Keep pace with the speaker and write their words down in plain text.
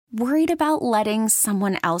Worried about letting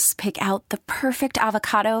someone else pick out the perfect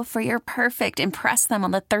avocado for your perfect impress them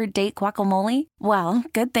on the third date guacamole? Well,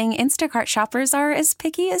 good thing Instacart shoppers are as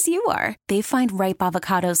picky as you are. They find ripe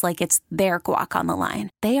avocados like it's their guac on the line.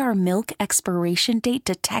 They are milk expiration date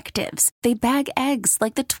detectives. They bag eggs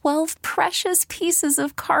like the 12 precious pieces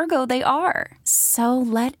of cargo they are. So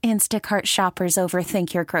let Instacart shoppers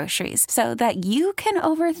overthink your groceries so that you can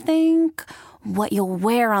overthink what you'll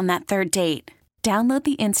wear on that third date. Download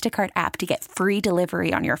the Instacart app to get free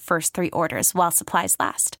delivery on your first 3 orders while supplies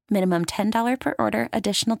last. Minimum $10 per order.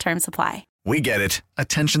 Additional terms apply. We get it.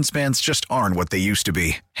 Attention spans just aren't what they used to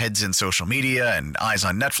be. Heads in social media and eyes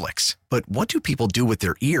on Netflix. But what do people do with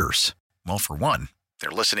their ears? Well, for one, they're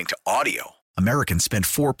listening to audio. Americans spend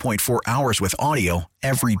 4.4 hours with audio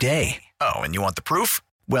every day. Oh, and you want the proof?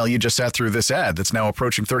 Well, you just sat through this ad that's now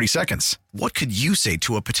approaching 30 seconds. What could you say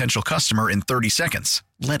to a potential customer in 30 seconds?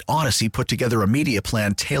 Let Odyssey put together a media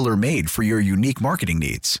plan tailor-made for your unique marketing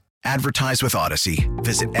needs. Advertise with Odyssey.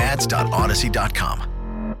 Visit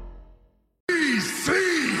ads.odyssey.com. BC!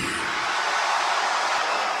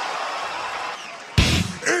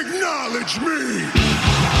 Acknowledge me!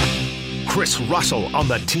 Chris Russell on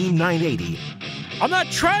the Team 980. I'm not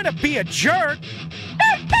trying to be a jerk.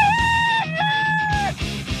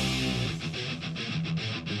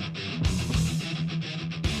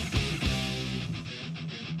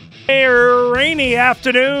 A rainy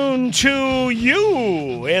afternoon to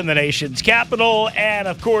you in the nation's capital, and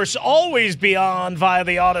of course always beyond via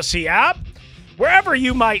the Odyssey app, wherever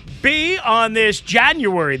you might be on this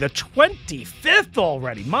January the 25th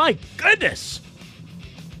already. My goodness,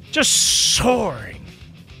 just soaring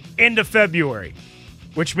into February,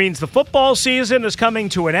 which means the football season is coming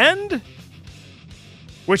to an end,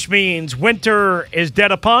 which means winter is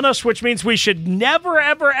dead upon us, which means we should never,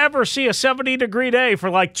 ever, ever see a 70-degree day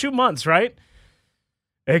for like 2 months, right?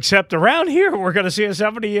 Except around here, we're going to see a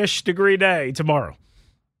 70-ish degree day tomorrow.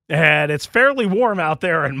 And it's fairly warm out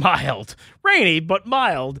there and mild. Rainy, but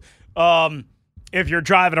mild if you're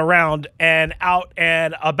driving around and out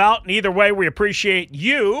and about. And either way, we appreciate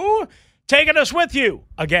you taking us with you,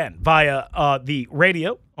 again, via the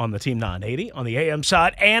radio on the Team 980 on the AM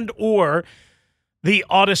side and or the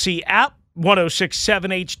Odyssey app,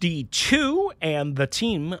 1067 HD2, and the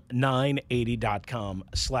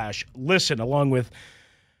team980.com/listen, along with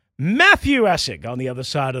Matthew Essig on the other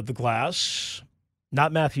side of the glass.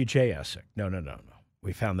 Not Matthew J. Essig. No.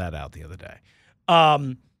 We found that out the other day.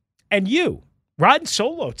 And you, riding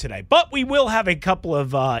solo today. But we will have a couple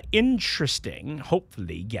of interesting,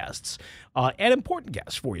 hopefully, guests and important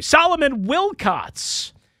guests for you. Solomon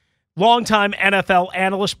Wilcots, longtime NFL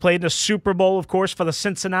analyst, played in the Super Bowl, of course, for the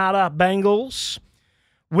Cincinnati Bengals,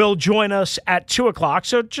 will join us at 2 o'clock,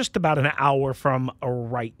 so just about an hour from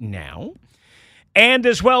right now. And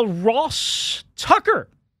as well, Ross Tucker,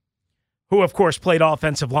 who, of course, played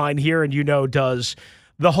offensive line here and, does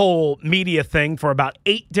the whole media thing for about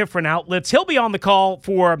 8 different outlets. He'll be on the call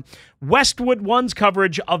for Westwood One's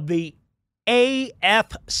coverage of the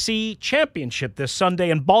AFC Championship this Sunday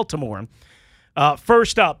in Baltimore.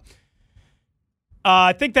 First up,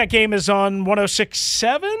 I think that game is on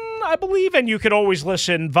 106.7, I believe, and you can always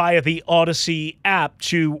listen via the Odyssey app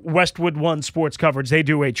to Westwood One sports coverage. They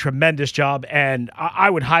do a tremendous job, and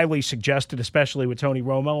I would highly suggest it, especially with Tony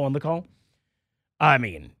Romo on the call. I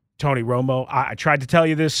mean, Tony Romo, I tried to tell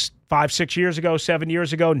you this 5, 6 years ago, 7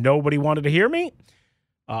 years ago. Nobody wanted to hear me.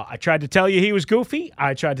 I tried to tell you he was goofy.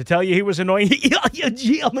 I tried to tell you he was annoying.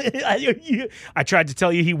 I tried to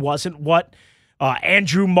tell you he wasn't what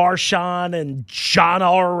Andrew Marchand and John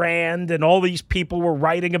R. Rand and all these people were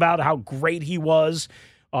writing about how great he was.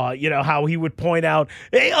 How he would point out,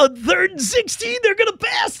 hey, on 3rd and 16, they're going to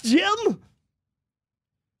pass, Jim.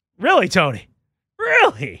 Really, Tony?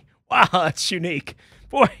 Really? Wow, that's unique.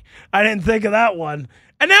 Boy, I didn't think of that one.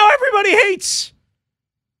 And now everybody hates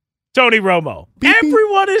Tony Romo.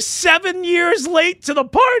 Everyone is 7 years late to the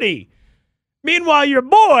party. Meanwhile, your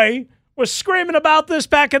boy was screaming about this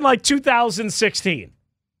back in like 2016.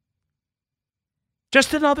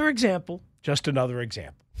 Just another example.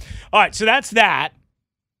 All right, so that's that.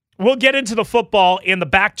 We'll get into the football in the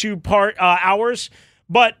back 2 hours,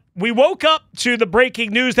 but we woke up to the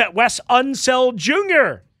breaking news that Wes Unseld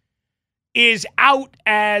Jr. is out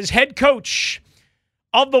as head coach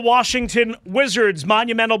of the Washington Wizards.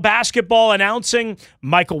 Monumental Basketball announcing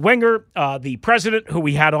Michael Winger, the president, who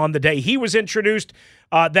we had on the day he was introduced,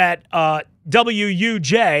 that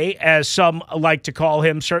WUJ, as some like to call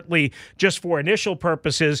him, certainly just for initial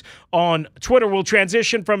purposes on Twitter, will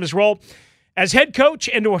transition from his role as head coach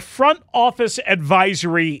into a front office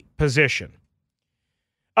advisory position.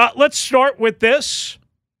 Let's start with this.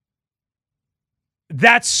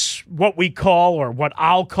 That's what we call, or what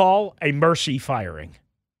I'll call, a mercy firing.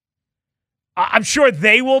 I'm sure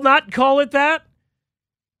they will not call it that.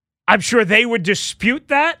 I'm sure they would dispute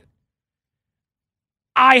that.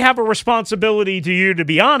 I have a responsibility to you to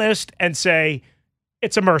be honest and say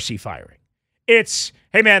it's a mercy firing. It's,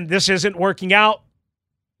 hey man, this isn't working out.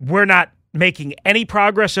 We're not making any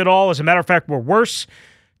progress at all. As a matter of fact, we're worse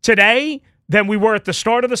today than we were at the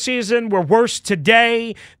start of the season. We're worse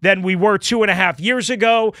today than we were 2.5 years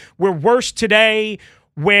ago. We're worse today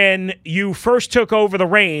when you first took over the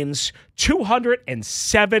reins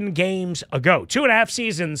 207 games ago. 2.5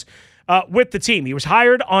 seasons with the team. He was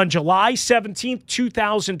hired on July 17th,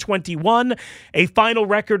 2021, a final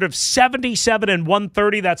record of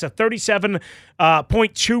 77-130. That's a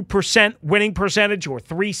 37.2% winning percentage, or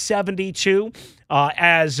 372,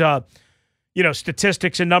 as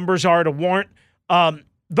statistics and numbers are to warrant. The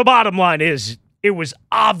bottom line is it was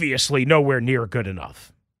obviously nowhere near good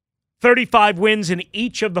enough. 35 wins in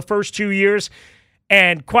each of the first 2 years,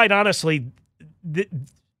 and quite honestly,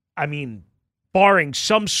 barring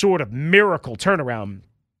some sort of miracle turnaround,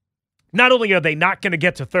 not only are they not going to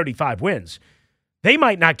get to 35 wins, they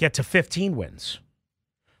might not get to 15 wins,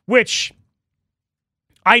 which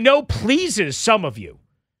I know pleases some of you.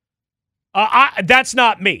 That's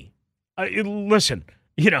not me. Listen,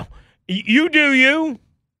 you do you,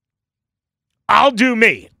 I'll do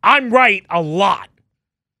me. I'm right a lot,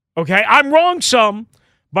 okay? I'm wrong some,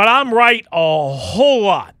 but I'm right a whole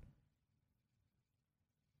lot.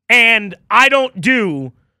 And I don't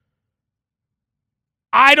do,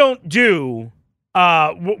 what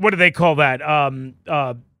do they call that?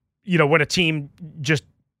 When a team just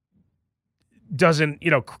doesn't,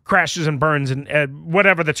 crashes and burns and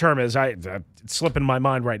whatever the term is. It's slipping my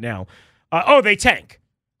mind right now. They tank.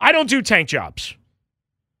 I don't do tank jobs.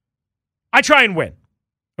 I try and win,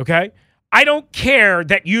 okay? I don't care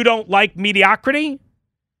that you don't like mediocrity.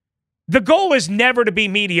 The goal is never to be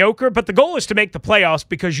mediocre, but the goal is to make the playoffs,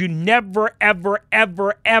 because you never, ever,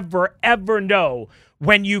 ever, ever, ever know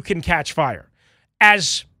when you can catch fire,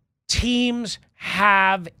 as teams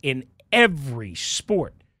have in every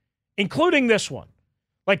sport, including this one.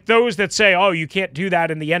 Like those that say, oh, you can't do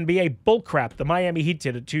that in the NBA. Bullcrap. The Miami Heat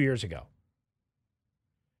did it 2 years ago.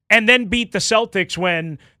 And then beat the Celtics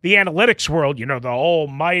when the analytics world, the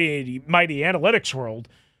almighty, mighty analytics world,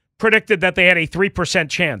 predicted that they had a 3%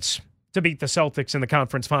 chance to beat the Celtics in the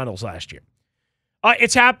conference finals last year.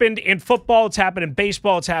 It's happened in football. It's happened in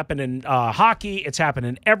baseball. It's happened in hockey. It's happened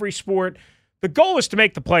in every sport. The goal is to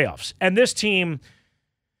make the playoffs. And this team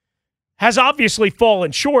has obviously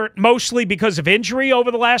fallen short, mostly because of injury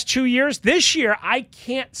over the last 2 years. This year, I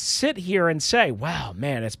can't sit here and say, wow,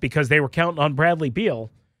 man, it's because they were counting on Bradley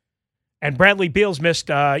Beal. And Bradley Beal's missed,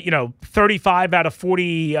 35 out of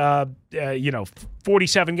 40,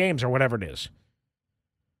 47 games or whatever it is.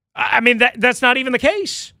 That's not even the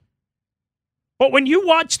case. But when you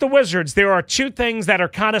watch the Wizards, there are two things that are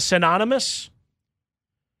kind of synonymous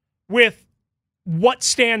with what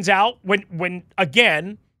stands out when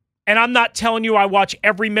again, and I'm not telling you I watch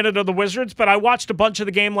every minute of the Wizards, but I watched a bunch of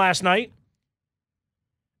the game last night.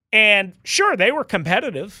 And sure, they were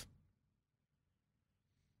competitive.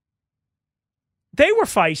 They were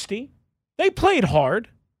feisty. They played hard.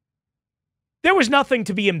 There was nothing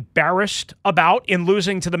to be embarrassed about in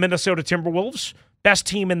losing to the Minnesota Timberwolves, best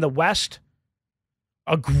team in the West,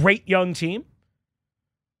 a great young team.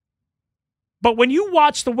 But when you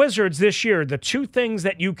watch the Wizards this year, the two things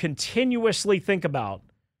that you continuously think about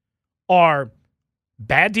are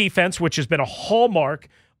bad defense, which has been a hallmark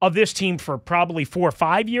of this team for probably 4 or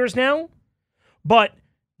 5 years now, but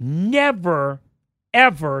never,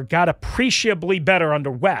 ever got appreciably better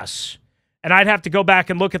under Wes. And I'd have to go back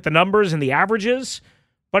and look at the numbers and the averages,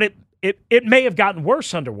 but it may have gotten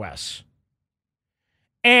worse under Wes.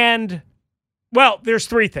 And, well, there's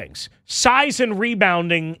three things. Size and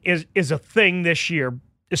rebounding is a thing this year,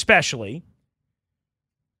 especially.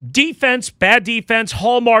 Defense, bad defense,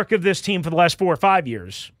 hallmark of this team for the last 4 or 5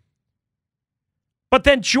 years. But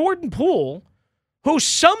then Jordan Poole, who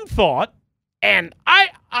some thought, and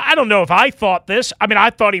I don't know if I thought this.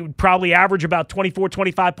 I thought he would probably average about 24,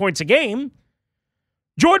 25 points a game.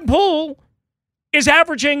 Jordan Poole is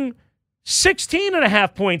averaging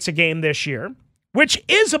 16.5 points a game this year, which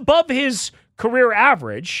is above his career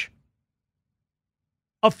average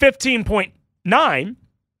of 15.9.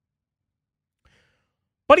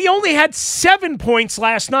 But he only had 7 points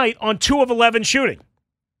last night on 2 of 11 shooting.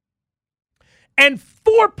 And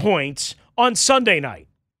 4 points on Sunday night.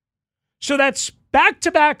 So that's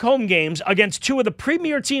back-to-back home games against two of the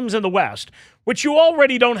premier teams in the West, which you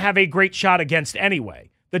already don't have a great shot against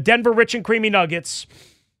anyway. the Denver Rich and Creamy Nuggets,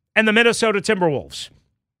 and the Minnesota Timberwolves.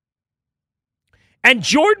 And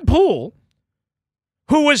Jordan Poole,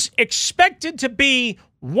 who was expected to be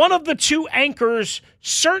one of the two anchors,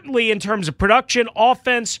 certainly in terms of production,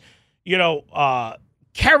 offense,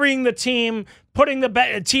 carrying the team, putting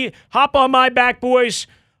the hop on my back, boys.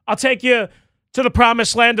 I'll take you to the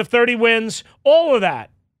promised land of 30 wins, all of that.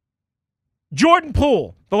 Jordan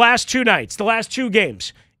Poole, the last two nights, the last two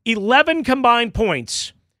games, 11 combined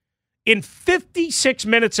points in 56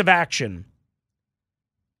 minutes of action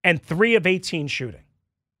and 3 of 18 shooting.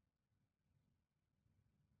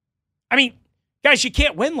 I mean, guys, you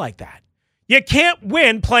can't win like that. You can't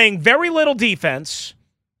win playing very little defense,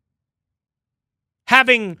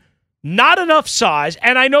 having not enough size,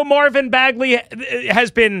 and I know Marvin Bagley has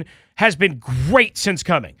been great since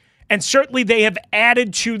coming. And certainly they have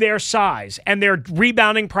added to their size and their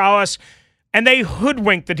rebounding prowess, and they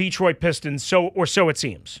hoodwinked the Detroit Pistons, so it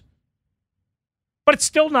seems. But it's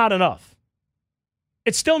still not enough.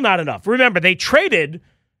 It's still not enough. Remember, they traded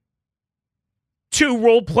 2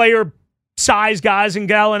 role player size guys in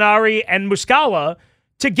Gallinari and Muscala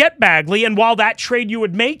to get Bagley, and while that trade you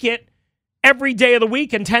would make it every day of the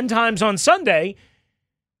week and 10 times on Sunday,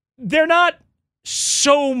 they're not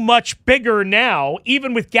so much bigger now,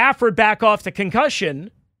 even with Gafford back off the concussion,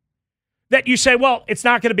 that you say, well, it's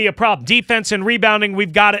not going to be a problem. Defense and rebounding,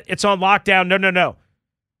 we've got it. It's on lockdown. No.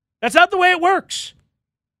 That's not the way it works.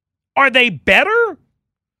 Are they better?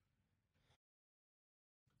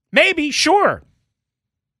 Maybe, sure.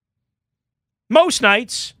 Most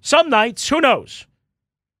nights, some nights, who knows?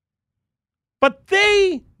 But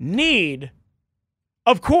they need,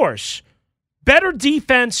 of course, better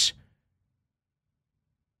defense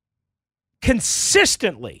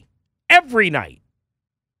consistently every night,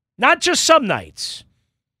 not just some nights.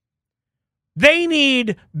 They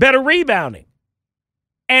need better rebounding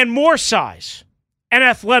and more size and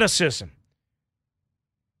athleticism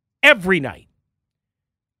every night.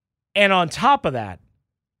 And on top of that,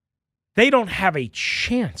 they don't have a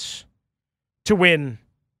chance to win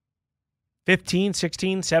 15,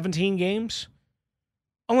 16, 17 games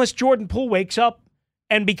unless Jordan Poole wakes up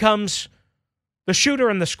and becomes the shooter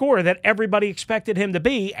and the scorer that everybody expected him to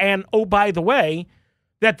be, and, oh, by the way,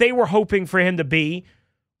 that they were hoping for him to be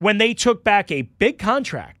when they took back a big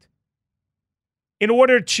contract in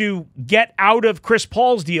order to get out of Chris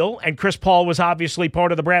Paul's deal, and Chris Paul was obviously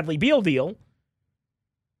part of the Bradley Beal deal.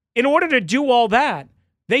 In order to do all that,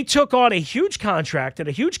 they took on a huge contract and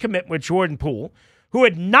a huge commitment with Jordan Poole, who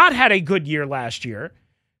had not had a good year last year.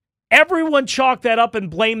 Everyone chalked that up and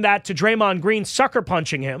blamed that to Draymond Green sucker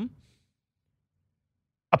punching him.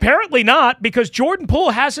 Apparently not, because Jordan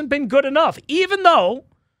Poole hasn't been good enough, even though,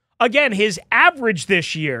 again, his average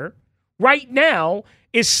this year, right now,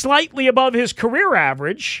 is slightly above his career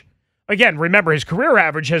average. Again, remember, his career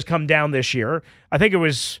average has come down this year. I think it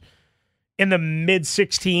was in the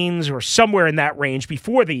mid-16s or somewhere in that range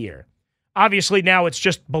before the year. Obviously, now it's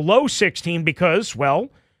just below 16 because, well,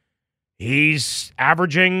 he's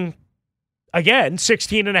averaging, again,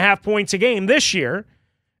 16.5 points a game this year.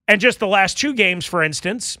 And just the last 2 games, for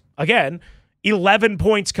instance, again, 11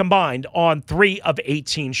 points combined on 3 of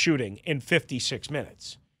 18 shooting in 56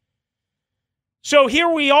 minutes. So here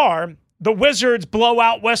we are. The Wizards blow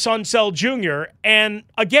out Wes Unseld Jr. And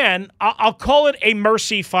again, I'll call it a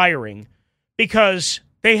mercy firing because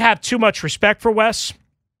they have too much respect for Wes.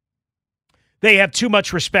 They have too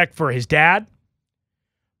much respect for his dad.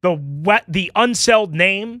 The Unseld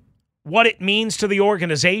name, what it means to the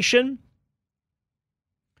organization.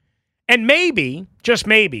 And maybe, just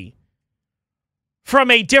maybe,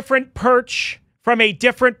 from a different perch, from a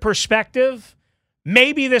different perspective,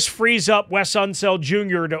 maybe this frees up Wes Unseld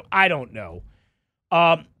Jr. to, I don't know,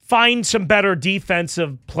 find some better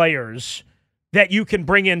defensive players that you can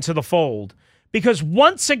bring into the fold. Because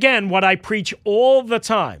once again, what I preach all the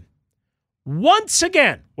time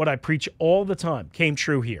came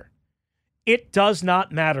true here. It does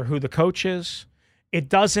not matter who the coach is. It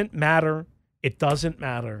doesn't matter. It doesn't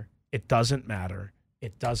matter. It doesn't matter.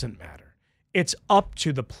 It doesn't matter. It's up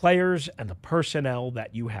to the players and the personnel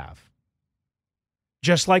that you have.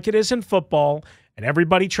 Just like it is in football, and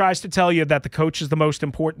everybody tries to tell you that the coach is the most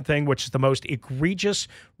important thing, which is the most egregious,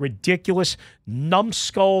 ridiculous,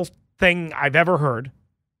 numbskull thing I've ever heard.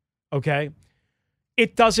 Okay?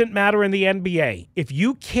 It doesn't matter in the NBA. If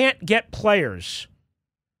you can't get players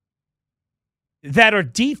that are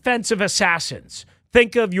defensive assassins,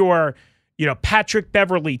 think of your Patrick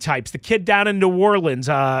Beverly types, the kid down in New Orleans,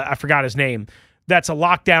 I forgot his name, that's a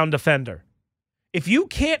lockdown defender. If you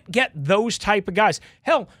can't get those type of guys,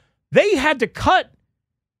 hell, they had to cut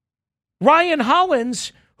Ryan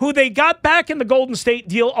Hollins who they got back in the Golden State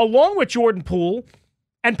deal along with Jordan Poole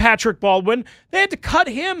and Patrick Baldwin. They had to cut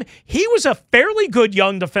him. He was a fairly good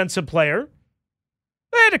young defensive player.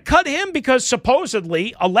 They had to cut him because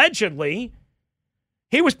supposedly, allegedly,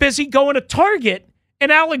 he was busy going to Target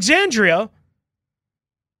in Alexandria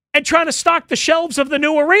and trying to stock the shelves of the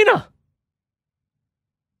new arena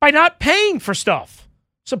by not paying for stuff,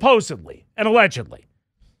 supposedly and allegedly.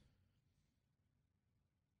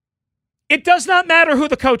 It does not matter who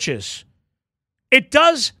the coach is. It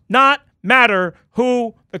does not matter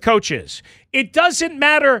who the coach is. It doesn't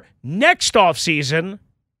matter next offseason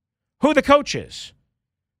who the coach is.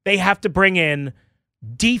 They have to bring in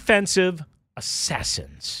defensive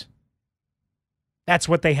assassins. That's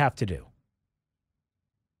what they have to do.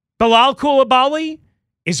 Bilal Coulibaly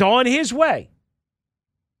is on his way.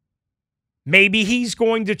 Maybe he's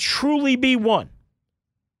going to truly be one.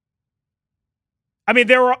 I mean,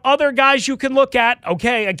 there are other guys you can look at.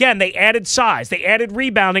 Okay, again, they added size. They added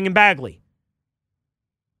rebounding in Bagley.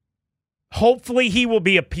 Hopefully he will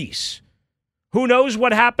be a piece. Who knows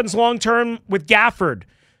what happens long-term with Gafford?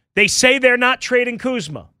 They say they're not trading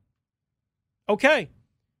Kuzma. Okay.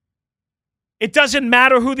 It doesn't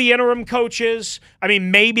matter who the interim coach is. I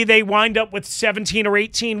mean, maybe they wind up with 17 or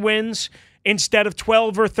 18 wins instead of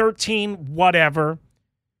 12 or 13, whatever.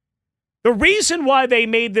 The reason why they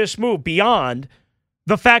made this move, beyond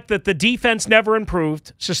the fact that the defense never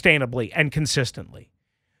improved sustainably and consistently,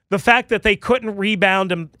 the fact that they couldn't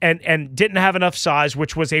rebound and didn't have enough size,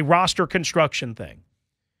 which was a roster construction thing,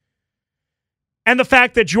 and the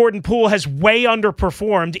fact that Jordan Poole has way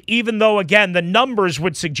underperformed, even though, again, the numbers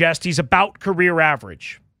would suggest he's about career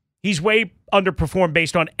average. He's way underperformed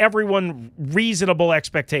based on everyone's reasonable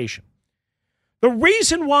expectation. The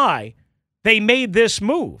reason why they made this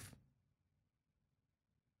move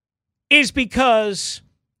is because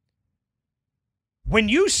when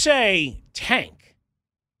you say tank,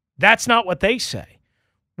 that's not what they say.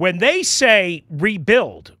 When they say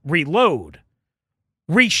rebuild, reload,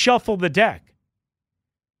 reshuffle the deck,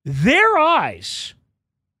 their eyes,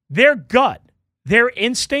 their gut, their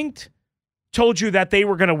instinct told you that they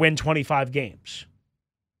were going to win 25 games.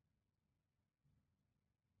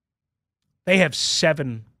 They have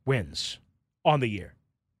 7 wins on the year.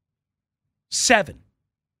 7.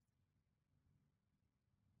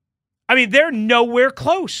 I mean, they're nowhere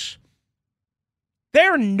close.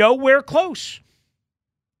 They're nowhere close.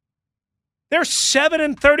 They're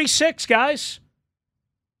 7-36, guys.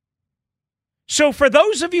 So for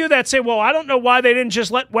those of you that say, well, I don't know why they didn't just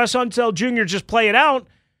let Wes Unseld Jr. just play it out,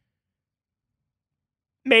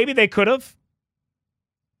 maybe they could have.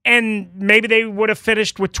 And maybe they would have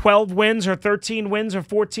finished with 12 wins or 13 wins or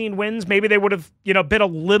 14 wins. Maybe they would have, been a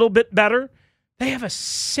little bit better. They have a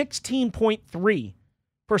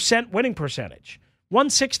 16.3% winning percentage.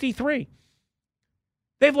 163.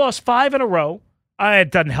 They've lost 5 in a row.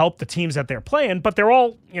 It doesn't help the teams that they're playing, but they're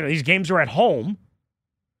all, these games are at home.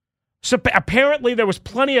 So apparently there was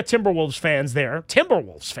plenty of Timberwolves fans there.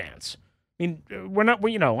 Timberwolves fans. I mean,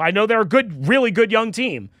 I know they're a really good young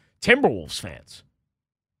team. Timberwolves fans.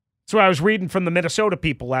 That's what I was reading from the Minnesota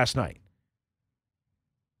people last night.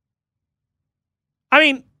 I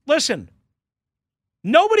mean, listen,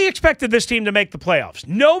 nobody expected this team to make the playoffs.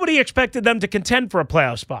 Nobody expected them to contend for a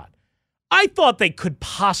playoff spot. I thought they could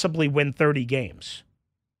possibly win 30 games.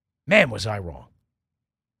 Man, was I wrong.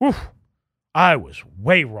 Oof, I was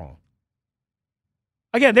way wrong.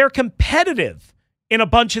 Again, they're competitive in a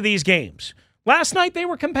bunch of these games. Last night, they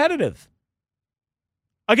were competitive.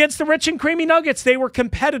 Against the rich and creamy Nuggets, they were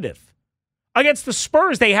competitive. Against the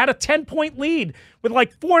Spurs, they had a 10-point lead with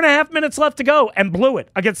like 4.5 minutes left to go and blew it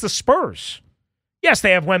against the Spurs. Yes,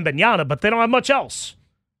 they have Wembanyama, but they don't have much else.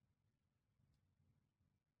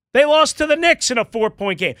 They lost to the Knicks in a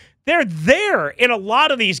 4-point game. They're there in a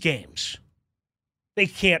lot of these games. They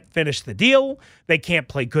can't finish the deal. They can't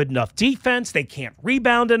play good enough defense. They can't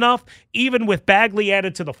rebound enough. Even with Bagley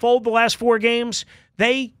added to the fold the last 4 games,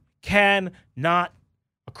 they cannot,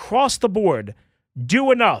 across the board, do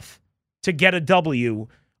enough to get a W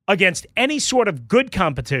against any sort of good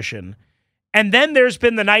competition. And then there's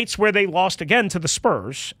been the nights where they lost again to the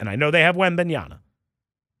Spurs, and I know they have Wembanyama.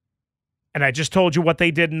 And I just told you what they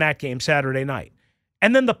did in that game Saturday night.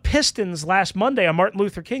 And then the Pistons last Monday on Martin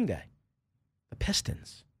Luther King Day. The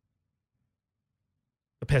Pistons.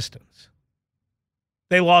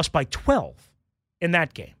 They lost by 12 in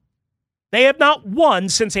that game. They have not won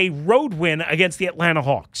since a road win against the Atlanta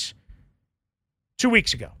Hawks 2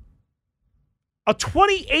 weeks ago. A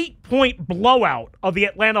 28-point blowout of the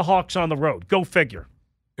Atlanta Hawks on the road. Go figure.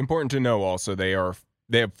 Important to know also, they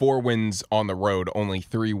They have 4 wins on the road, only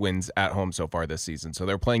 3 wins at home so far this season. So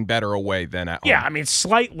they're playing better away than at home. Yeah, I mean,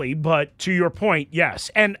 slightly, but to your point,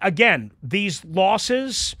 yes. And again, these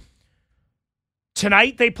losses,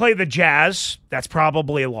 tonight they play the Jazz. That's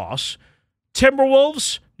probably a loss.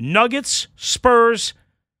 Timberwolves, Nuggets, Spurs,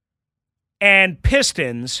 and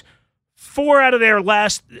Pistons, 4 out of their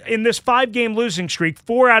last, in this 5-game losing streak,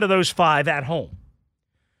 4 out of those 5 at home.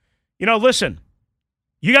 You know, listen,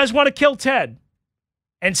 you guys want to kill Ted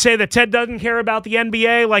and say that Ted doesn't care about the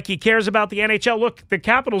NBA like he cares about the NHL. Look, the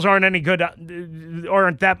Capitals aren't any good,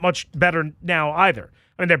 aren't that much better now either.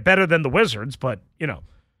 I mean, they're better than the Wizards, but, you know.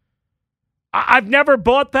 I've never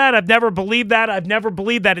bought that. I've never believed that. I've never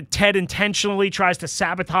believed that Ted intentionally tries to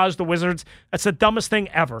sabotage the Wizards. That's the dumbest thing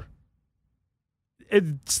ever.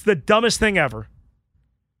 It's the dumbest thing ever.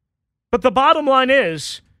 But the bottom line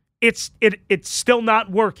is, it's still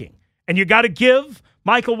not working. And you got to give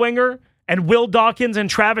Michael Winger and Will Dawkins and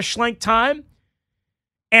Travis Schlenk time.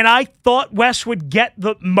 And I thought Wes would get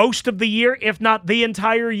the most of the year, if not the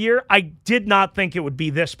entire year. I did not think it would be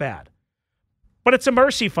this bad. But it's a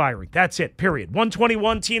mercy firing. That's it, period.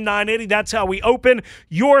 121, Team 980. That's how we open.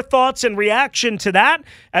 Your thoughts and reaction to that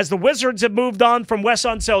as the Wizards have moved on from Wes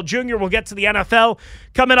Unseld Jr. We'll get to the NFL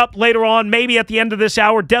coming up later on, maybe at the end of this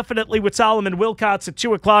hour, definitely with Solomon Wilcots at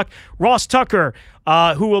 2 o'clock. Ross Tucker,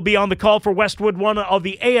 who will be on the call for Westwood, one of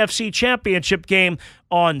the AFC Championship game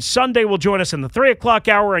on Sunday, will join us in the 3 o'clock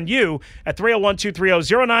hour, and you at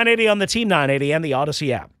 301-230-0980 on the Team 980 and the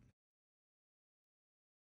Odyssey app.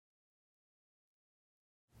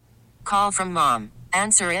 Call from mom.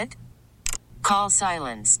 Answer it. Call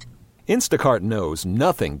silenced. Instacart knows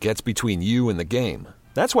nothing gets between you and the game.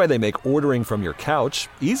 That's why they make ordering from your couch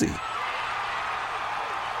easy.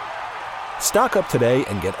 Stock up today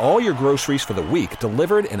and get all your groceries for the week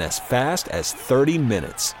delivered in as fast as 30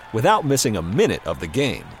 minutes without missing a minute of the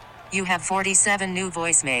game. You have 47 new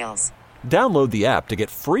voicemails. Download the app to get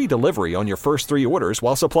free delivery on your first 3 orders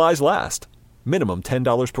while supplies last. Minimum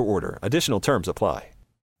 $10 per order. Additional terms apply.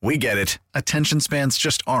 We get it. Attention spans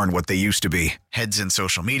just aren't what they used to be. Heads in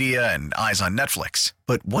social media and eyes on Netflix.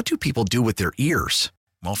 But what do people do with their ears?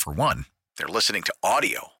 Well, for one, they're listening to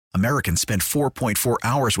audio. Americans spend 4.4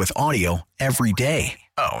 hours with audio every day.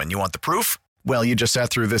 Oh, and you want the proof? Well, you just sat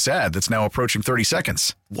through this ad that's now approaching 30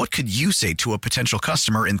 seconds. What could you say to a potential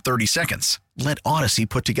customer in 30 seconds? Let Odyssey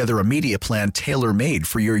put together a media plan tailor-made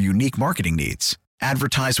for your unique marketing needs.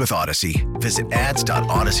 Advertise with Odyssey. Visit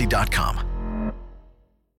ads.odyssey.com.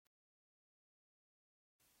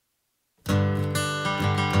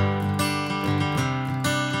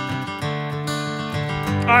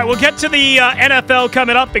 All right, we'll get to the NFL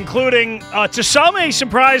coming up, including, to some, a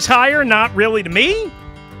surprise hire, not really to me.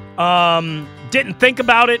 Didn't think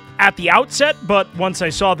about it at the outset, but once I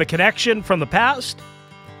saw the connection from the past,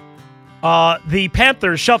 the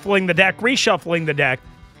Panthers reshuffling the deck,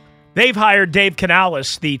 they've hired Dave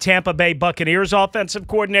Canales, the Tampa Bay Buccaneers offensive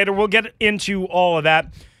coordinator. We'll get into all of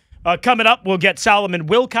that. Coming up, we'll get Solomon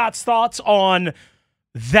Wilcots' thoughts on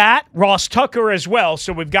that, Ross Tucker as well,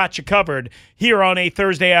 so we've got you covered here on a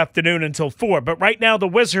Thursday afternoon until 4. But right now, the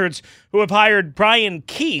Wizards, who have hired Brian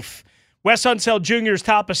Keefe, Wes Unseld Jr.'s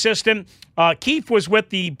top assistant. Keefe was with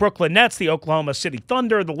the Brooklyn Nets, the Oklahoma City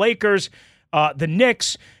Thunder, the Lakers, the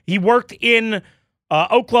Knicks. He worked in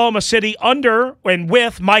Oklahoma City under and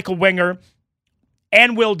with Michael Winger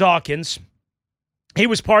and Will Dawkins. He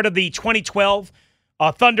was part of the 2012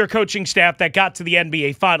 Thunder coaching staff that got to the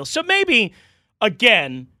NBA Finals. So maybe,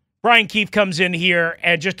 again, Brian Keefe comes in here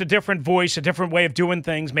and just a different voice, a different way of doing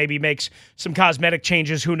things, maybe makes some cosmetic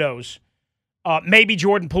changes, who knows. Maybe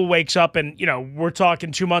Jordan Poole wakes up and, we're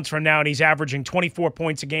talking 2 months from now and he's averaging 24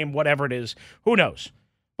 points a game, whatever it is. Who knows?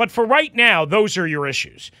 But for right now, those are your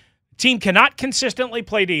issues. The team cannot consistently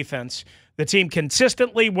play defense. The team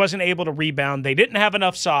consistently wasn't able to rebound. They didn't have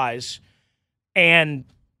enough size. And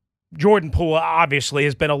Jordan Poole obviously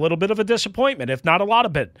has been a little bit of a disappointment, if not a lot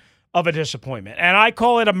of bit of a disappointment. And I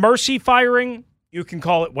call it a mercy firing. You can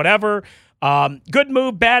call it whatever. Good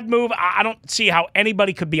move, bad move. I don't see how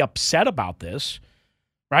anybody could be upset about this,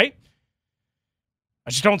 right? I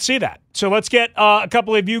just don't see that. So let's get a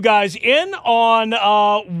couple of you guys in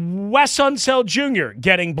on Wes Unseld Jr.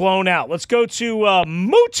 getting blown out. Let's go to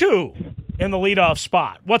Mutu in the leadoff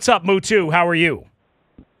spot. What's up, Mutu? How are you?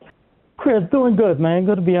 Chris, doing good, man.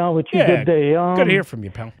 Good to be on with you. Yeah, good day. Good to hear from you,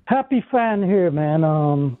 pal. Happy fan here,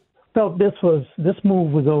 man. Felt this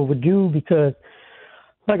move was overdue because,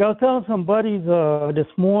 like I was telling some buddies this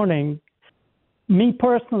morning, me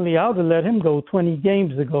personally, I would have let him go 20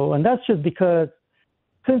 games ago, and that's just because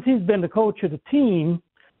since he's been the coach of the team,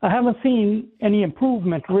 I haven't seen any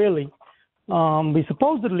improvement really We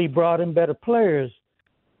supposedly brought in better players.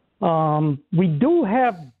 We do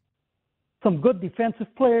have some good defensive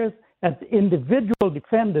players as individual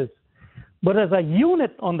defenders, but as a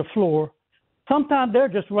unit on the floor, sometimes they're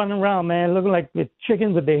just running around, man, looking like the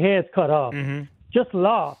chickens with their heads cut off. Mm-hmm. Just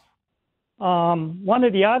lost. One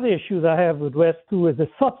of the other issues I have with West, too, is the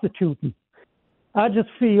substituting. I just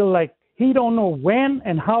feel like he don't know when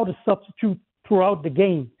and how to substitute throughout the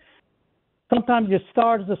game. Sometimes your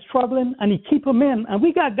starters are struggling, and he keep them in. And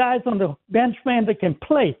we got guys on the bench, man, that can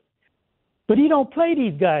play. But he don't play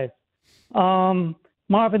these guys.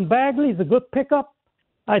 Marvin Bagley is a good pickup.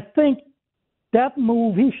 I think that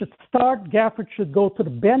move, he should start. Gafford should go to the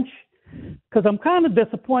bench because I'm kind of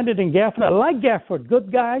disappointed in Gafford. I like Gafford,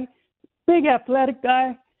 good guy, big athletic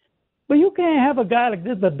guy. But you can't have a guy like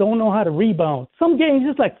this that don't know how to rebound. Some games,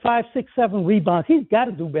 it's like 5, 6, 7 rebounds. He's got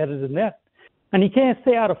to do better than that. And he can't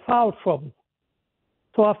stay out of foul trouble.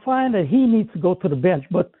 So I find that he needs to go to the bench.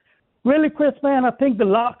 But really, Chris, man, I think the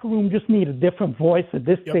locker room just need a different voice at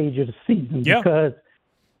this stage of the season because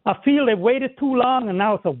I feel they waited too long and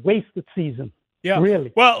now it's a wasted season. Yeah,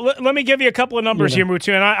 really. Well, let me give you a couple of numbers here,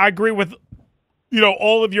 Mutu, and I agree with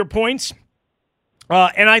all of your points.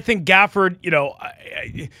 And I think Gafford,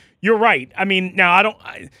 you're right. I mean, now I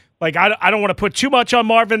don't want to put too much on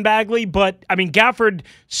Marvin Bagley, but I mean Gafford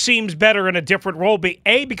seems better in a different role.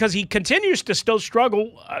 Because he continues to still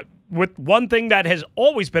struggle with one thing that has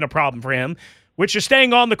always been a problem for him, which is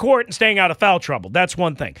staying on the court and staying out of foul trouble. That's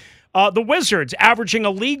one thing. The Wizards averaging a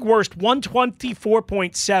league worst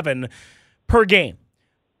 124.7 per game.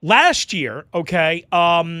 Last year,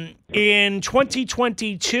 in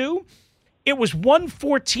 2022, it was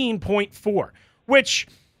 114.4, which,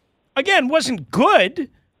 again, wasn't good,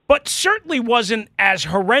 but certainly wasn't as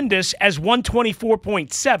horrendous as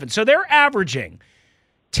 124.7. So they're averaging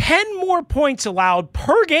 10 more points allowed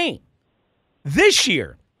per game this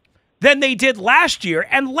year than they did last year,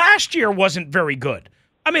 and last year wasn't very good.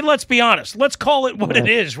 I mean, let's be honest. Let's call it what it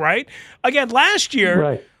is, right? Again, last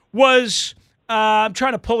year was, I'm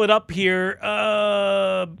trying to pull it up here.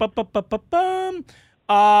 Last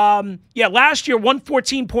year,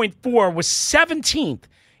 114.4 was 17th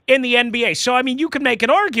in the NBA. So, I mean, you could make an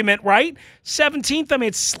argument, right? 17th, I mean,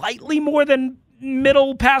 it's slightly more than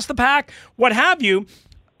middle past the pack, what have you.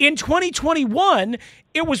 In 2021,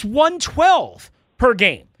 it was 112 per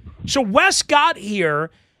game. So Wes got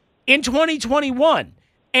here in 2021,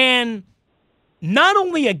 and not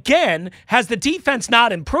only, again, has the defense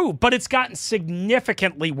not improved, but it's gotten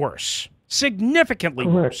significantly worse. Significantly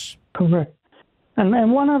worse. Correct.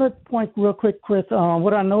 And one other point real quick, Chris,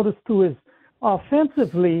 what I noticed, too, is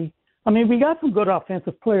offensively, I mean, we got some good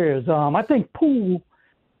offensive players. I think Poole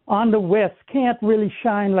on the West can't really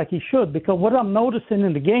shine like he should because what I'm noticing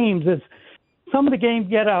in the games is some of the games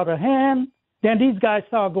get out of hand. Then these guys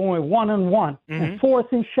start going one-on-one and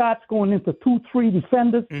forcing shots going into 2-3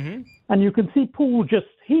 defenders. And you can see Poole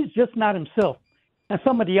he's just not himself. And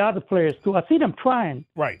some of the other players, too. I see them trying.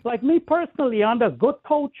 Right. Like me personally, under a good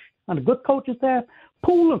coach, on a good coaching staff,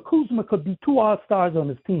 Poole and Kuzma could be 2 all-stars on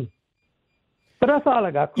his team. But that's all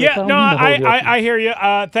I got, Chris. Yeah, no, I hear you.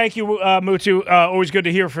 Thank you, Mutu. Always good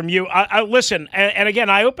to hear from you. Listen, and again,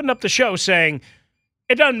 I opened up the show saying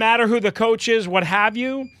it doesn't matter who the coach is, what have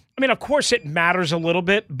you. I mean, of course it matters a little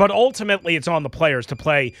bit, but ultimately it's on the players to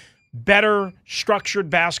play better structured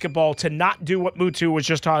basketball, to not do what Mutu was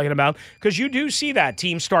just talking about, because you do see that.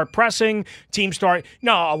 Teams start pressing,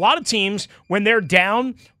 a lot of teams, when they're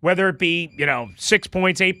down, whether it be, 6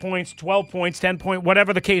 points, 8 points, 12 points, 10 points,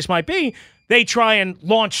 whatever the case might be, they try and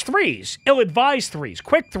launch threes, ill-advised threes,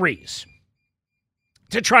 quick threes,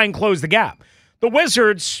 to try and close the gap. The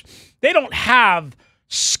Wizards, they don't have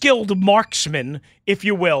skilled marksmen, if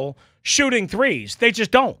you will, shooting threes. They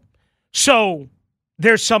just don't. So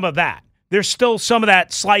there's some of that. There's still some of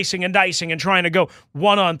that slicing and dicing and trying to go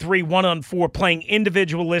 1-on-3, 1-on-4, playing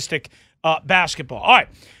individualistic basketball. All right,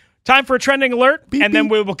 time for a trending alert, and then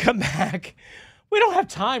we will come back. We don't have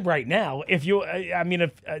time right now.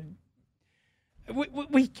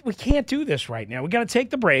 We can't do this right now. We got to take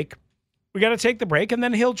the break. And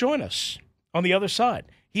then he'll join us on the other side.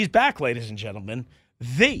 He's back, ladies and gentlemen.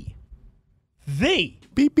 The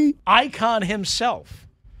icon himself,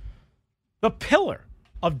 the pillar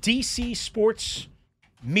of DC sports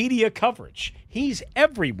media coverage. He's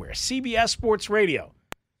everywhere. CBS Sports Radio,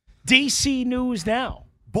 DC News Now.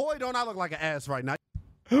 Boy, don't I look like an ass right now.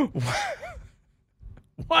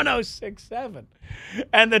 106.7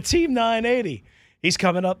 and the Team 980. He's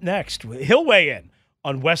coming up next. He'll weigh in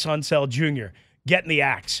on Wes Unseld Jr. getting the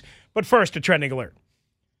axe. But first, a trending alert.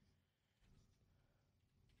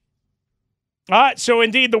 All right, so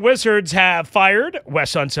indeed the Wizards have fired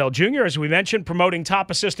Wes Unseld Jr., as we mentioned, promoting top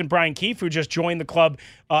assistant Brian Keefe, who just joined the club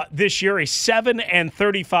this year, a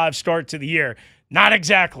 7-35 start to the year. Not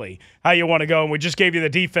exactly how you want to go, and we just gave you the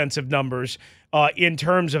defensive numbers in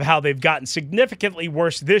terms of how they've gotten significantly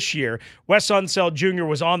worse this year. Wes Unseld Jr.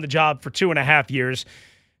 was on the job for 2.5 years.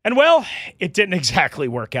 And, well, it didn't exactly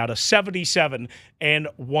work out, a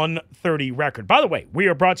 77-130 record. By the way, we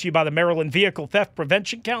are brought to you by the Maryland Vehicle Theft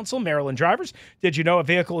Prevention Council. Maryland drivers, did you know a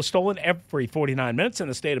vehicle is stolen every 49 minutes in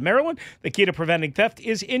the state of Maryland? The key to preventing theft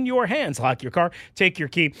is in your hands. Lock your car, take your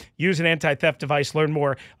key, use an anti-theft device. Learn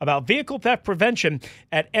more about vehicle theft prevention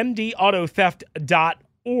at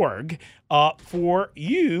mdauthotheft.org for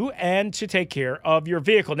you and to take care of your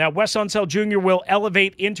vehicle. Now, Wes Unseld Jr. will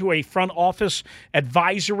elevate into a front office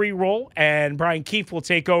advisory role, and Brian Keefe will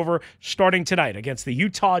take over starting tonight against the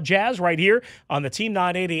Utah Jazz right here on the Team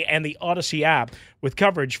 980 and the Odyssey app, with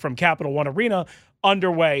coverage from Capital One Arena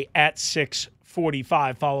underway at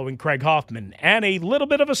 6:45 following Craig Hoffman. And a little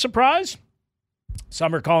bit of a surprise,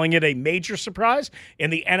 some are calling it a major surprise, in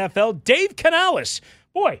the NFL, Dave Canales.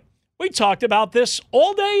 Boy, we talked about this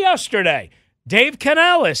all day yesterday. Dave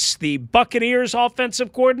Canales, the Buccaneers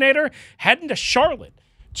offensive coordinator, heading to Charlotte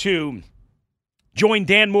to join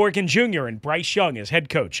Dan Morgan Jr. and Bryce Young as head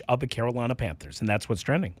coach of the Carolina Panthers. And that's what's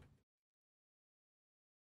trending.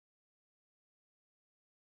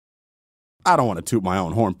 I don't want to toot my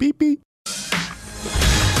own horn. Beep, beep.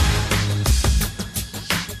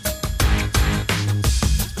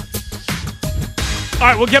 All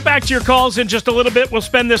right, we'll get back to your calls in just a little bit. We'll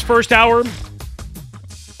spend this first hour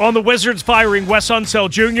on the Wizards firing Wes Unseld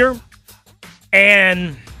Jr.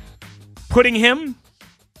 and putting him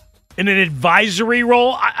in an advisory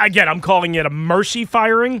role. Again, I'm calling it a mercy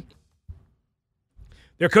firing.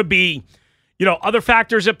 There could be, other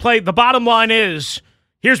factors at play. The bottom line is,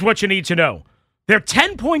 here's what you need to know. They're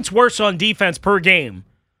 10 points worse on defense per game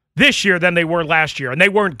this year than they were last year, and they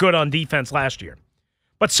weren't good on defense last year.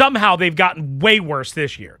 But somehow they've gotten way worse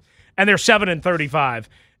this year. And they're 7-35.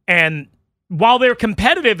 And while they're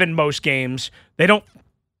competitive in most games, they don't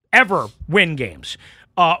ever win games.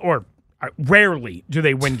 Or rarely do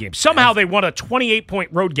they win games. Somehow they won a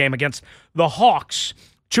 28-point road game against the Hawks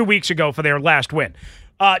 2 weeks ago for their last win.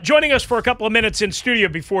 Joining us for a couple of minutes in studio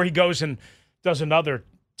before he goes and does another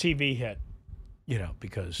TV hit,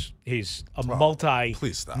 because he's a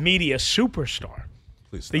multimedia superstar.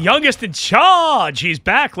 The youngest in charge. He's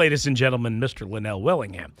back, ladies and gentlemen, Mr. Lynnell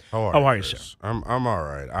Willingham. How are you, sir? I'm all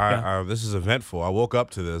right. This is eventful. I woke up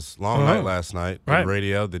to this long night last night. Did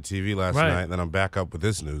radio, did TV last night, and then I'm back up with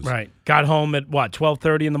this news. Right. Got home at,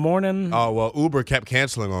 12:30 in the morning? Oh, well, Uber kept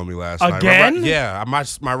canceling on me last night. Again? Yeah.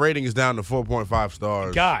 My rating is down to 4.5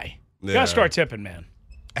 stars. Guy. You got to start tipping, man.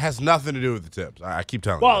 It has nothing to do with the tips. I keep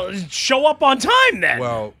telling you. Well, show up on time then.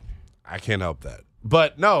 Well, I can't help that.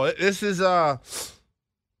 But, no, this is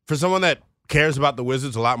for someone that cares about the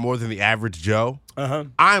Wizards a lot more than the average Joe,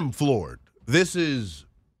 I'm floored. This was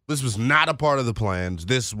not a part of the plans.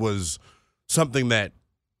 This was something that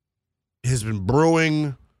has been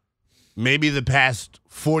brewing maybe the past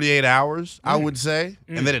 48 hours, I would say,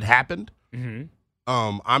 and then it happened.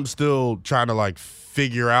 I'm still trying to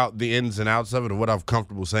figure out the ins and outs of it and what I'm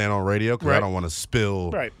comfortable saying on radio because I don't want to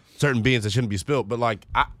spill certain beans that shouldn't be spilled. But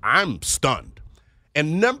I'm stunned.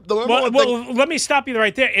 And let me stop you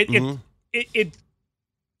right there. It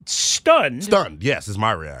stunned. Stunned, yes, is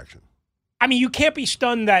my reaction. I mean, you can't be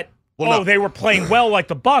stunned that they were playing well like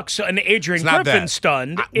the Bucks and Adrian Griffin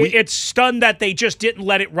stunned. It's stunned that they just didn't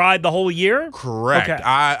let it ride the whole year? Correct. Okay.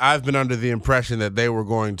 I've been under the impression that they were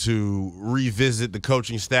going to revisit the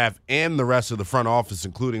coaching staff and the rest of the front office,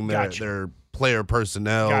 including their player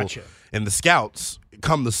personnel and the scouts,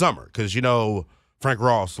 come the summer. Because, Frank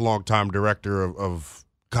Ross, longtime director of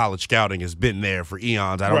college scouting, has been there for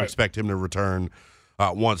eons. I don't expect him to return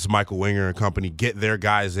once Michael Winger and company get their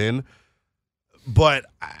guys in. But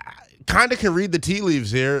I kind of can read the tea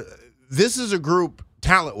leaves here. This is a group,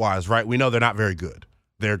 talent-wise, right? We know they're not very good.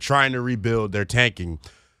 They're trying to rebuild. They're tanking.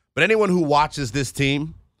 But anyone who watches this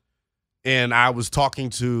team, and I was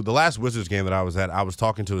talking to the last Wizards game that I was at, I was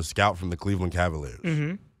talking to a scout from the Cleveland Cavaliers.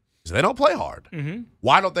 He said, they don't play hard.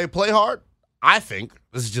 Why don't they play hard? I think,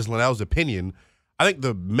 this is just Lynnell's opinion, I think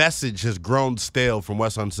the message has grown stale from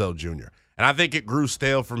Wes Unseld Jr. And I think it grew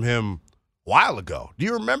stale from him a while ago. Do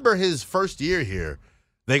you remember his first year here?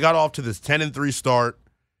 They got off to this 10-3 start,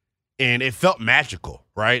 and it felt magical,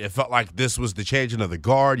 right? It felt like this was the changing of the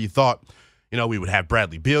guard. You thought, we would have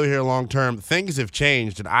Bradley Beal here long term. Things have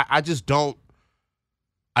changed, and I just don't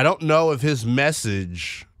know if his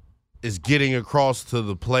message is getting across to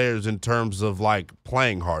the players in terms of like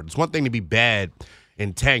playing hard. It's one thing to be bad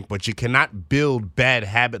and tank, but you cannot build bad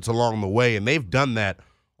habits along the way, and they've done that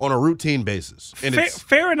on a routine basis. And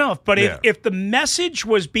fair enough, but if the message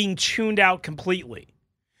was being tuned out completely,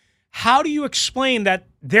 how do you explain that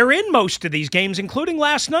they're in most of these games, including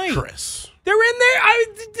last night? Chris. They're in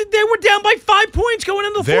there. They were down by 5 points going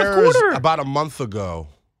into the fourth quarter. About a month ago.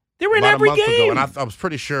 They were in every game. And I was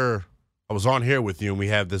pretty sure I was on here with you, and we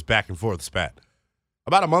had this back and forth spat.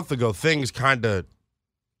 About a month ago, the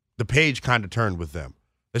page kind of turned with them.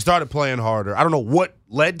 They started playing harder. I don't know what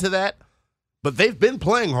led to that, but they've been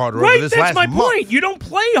playing harder over this last month. Right, that's my point. You don't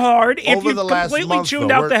play hard if you've completely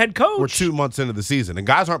tuned out the head coach. We're 2 months into the season, and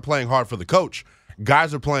guys aren't playing hard for the coach.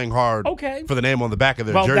 Guys are playing hard for the name on the back of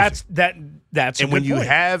their jersey. That's a good And when you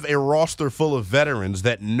have a roster full of veterans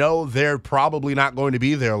that know they're probably not going to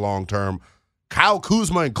be there long term, Kyle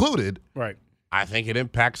Kuzma included, right? I think it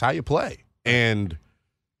impacts how you play. And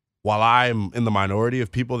while I'm in the minority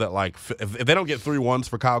of people that like, if they don't get 3-1s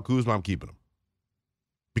for Kyle Kuzma, I'm keeping him.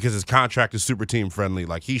 Because his contract is super team friendly.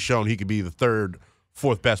 Like, he's shown he could be the third,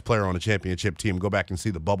 fourth best player on a championship team. Go back and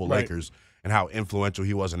see the bubble Lakers and how influential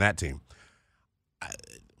he was in that team.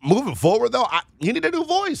 Moving forward, though, you need a new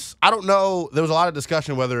voice. I don't know. There was a lot of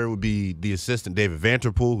discussion whether it would be the assistant, David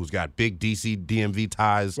Vanterpool, who's got big DC DMV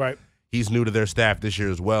ties. Right. He's new to their staff this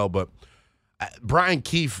year as well. But Brian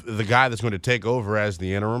Keefe, the guy that's going to take over as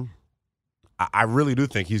the interim, I really do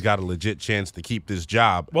think he's got a legit chance to keep this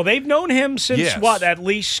job. Well, they've known him since what? At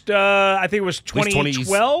least I think it was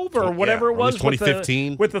 2012 or whatever it was.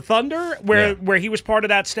 2015 with the Thunder, where he was part of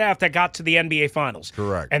that staff that got to the NBA Finals.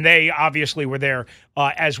 Correct. And they obviously were there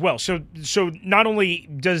as well. So not only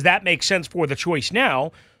does that make sense for the choice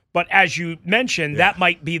now, but as you mentioned, that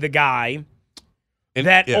might be the guy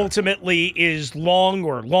that ultimately is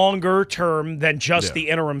longer term than just the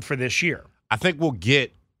interim for this year. I think we'll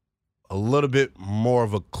get a little bit more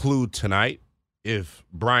of a clue tonight if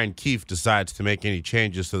Brian Keefe decides to make any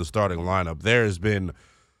changes to the starting lineup. There has been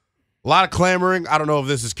a lot of clamoring. I don't know if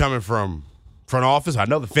this is coming from front office. I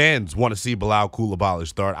know the fans want to see Bilal Coulibaly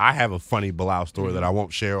start. I have a funny Bilal story that I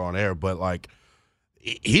won't share on air, but like,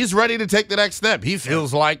 he's ready to take the next step. He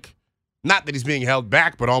feels like, not that he's being held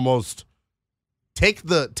back, but almost take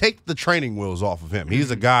the training wheels off of him.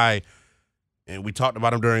 He's a guy, and we talked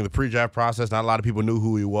about him during the pre-draft process. Not a lot of people knew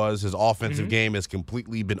who he was. His offensive game has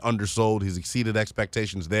completely been undersold. He's exceeded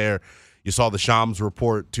expectations there. You saw the Shams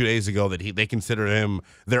report 2 days ago that they consider him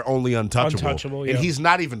their only untouchable. And he's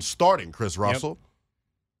not even starting Chris Russell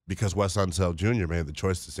because Wes Unseld Jr. made the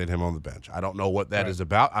choice to sit him on the bench. I don't know what that is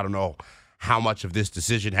about. I don't know how much of this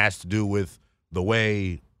decision has to do with the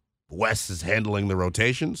way Wes is handling the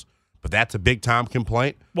rotations. But that's a big-time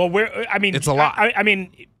complaint. Well, it's a lot. I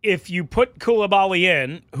mean, if you put Coulibaly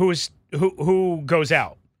in, who goes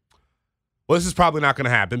out? Well, this is probably not going to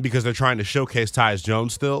happen because they're trying to showcase Tyus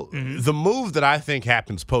Jones still. The move that I think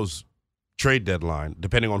happens post-trade deadline,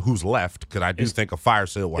 depending on who's left, because I do think a fire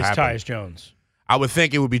sale will happen. Tyus Jones. I would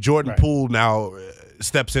think it would be Jordan Poole now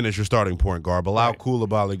steps in as your starting point guard. Bilal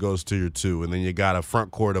Coulibaly goes to your 2, and then you got a front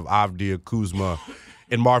court of Avdia, Kuzma,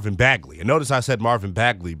 and Marvin Bagley. And notice I said Marvin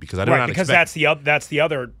Bagley because I do not expect... Because that's the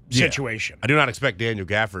other situation. I do not expect Daniel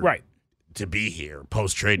Gafford to be here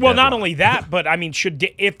post-trade Well, deadline. not only that, but I mean,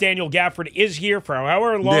 if Daniel Gafford is here for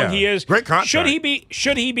however long he is... Great contract.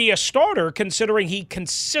 Should he be a starter considering he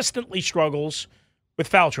consistently struggles with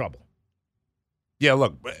foul trouble? Yeah,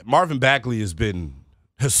 look, Marvin Bagley has been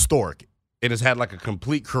historic. It has had like a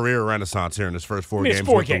complete career renaissance here in his first 4 games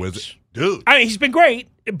with the Wizards. Dude. I mean, he's been great,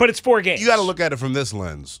 but it's 4 games. You got to look at it from this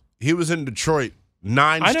lens. He was in Detroit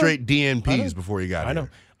 9 straight DNPs before he got here. I know.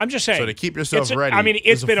 I'm just saying. So to keep yourself ready. I mean,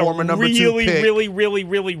 it's been a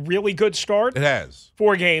really good start. It has.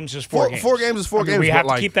 4 games is 4 games. 4 games is 4 games. We have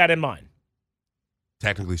to keep that in mind.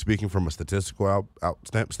 Technically speaking, from a statistical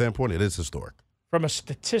standpoint, it is historic. From a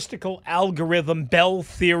statistical algorithm, Bell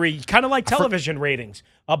theory, kind of like television ratings,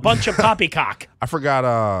 a bunch of poppycock. I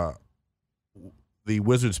forgot the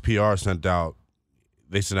Wizards PR sent out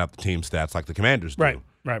the team stats like the Commanders do.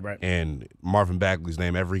 Right. And Marvin Bagley's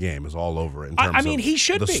name every game is all over it in terms I mean, he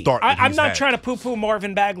should the be. Start I'm not trying to poo-poo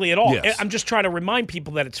Marvin Bagley at all. Yes. I'm just trying to remind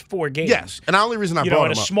people that it's 4 games. Yes, and the only reason I brought him up,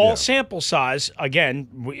 in a small sample size, again,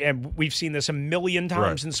 we've seen this a million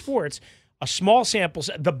times in sports, a small sample,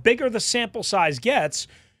 the bigger the sample size gets,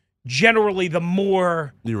 generally the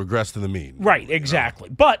more you regress to the mean. Right, exactly.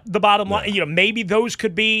 But the bottom line, maybe those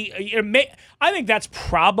could be. I think that's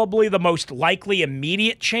probably the most likely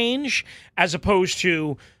immediate change, as opposed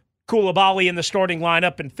to Koulibaly in the starting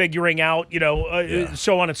lineup and figuring out,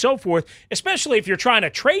 so on and so forth, especially if you're trying to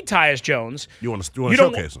trade Tyus Jones. You want to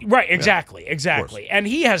showcase him. Right, exactly. And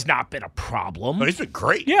he has not been a problem. No, he's been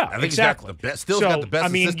great. Yeah, I think exactly. He's got the best I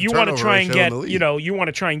mean, you want to try and get, you want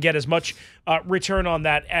to try and get as much return on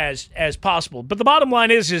that as possible. But the bottom line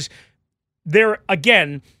is there,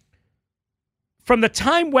 again, from the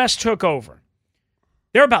time Wes took over,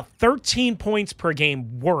 they're about 13 points per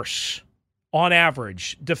game worse on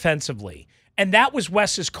average defensively. And that was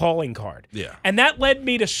Wes's calling card. Yeah. And that led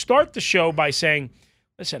me to start the show by saying,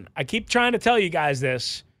 listen, I keep trying to tell you guys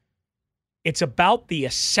this. It's about the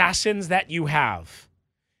assassins that you have.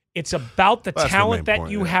 It's about the talent that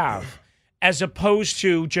you have, as opposed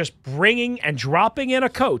to just bringing and dropping in a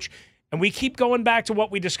coach. And we keep going back to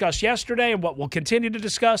what we discussed yesterday and what we'll continue to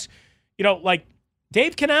discuss. Like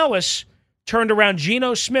Dave Canales turned around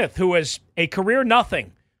Geno Smith, who was a career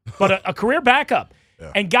nothing, but a career backup,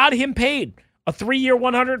 and got him paid a 3-year,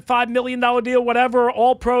 $105 million deal, whatever,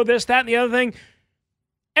 all-pro, this, that, and the other thing.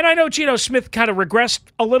 And I know Geno Smith kind of regressed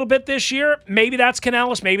a little bit this year. Maybe that's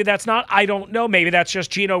Canales. Maybe that's not. I don't know. Maybe that's just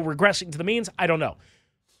Geno regressing to the means. I don't know.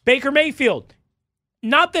 Baker Mayfield.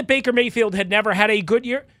 Not that Baker Mayfield had never had a good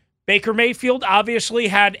year. Baker Mayfield obviously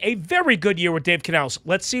had a very good year with Dave Canales.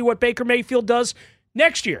 Let's see what Baker Mayfield does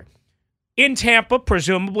next year. In Tampa,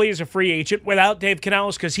 presumably as a free agent without Dave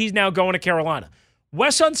Canales, because he's now going to Carolina.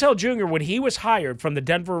 Wes Unseld Jr., when he was hired from the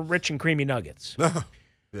Denver Rich and Creamy Nuggets,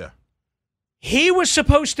 he was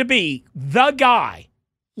supposed to be the guy.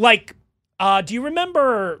 Like, do you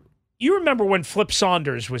remember? You remember when Flip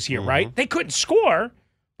Saunders was here, right? They couldn't score,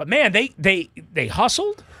 but man, they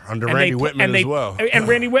hustled. Under Randy Whitman as well. And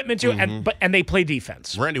Randy Whitman too, and they play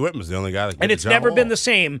defense. Randy Whitman's the only guy that can And it's never been the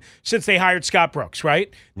same since they hired Scott Brooks,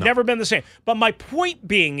 right? No. Never been the same. But my point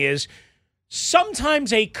being is,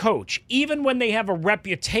 sometimes a coach, even when they have a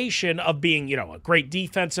reputation of being, a great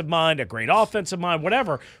defensive mind, a great offensive mind,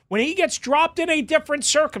 whatever, when he gets dropped in a different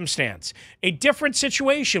circumstance, a different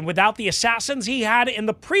situation without the assassins he had in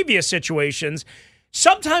the previous situations,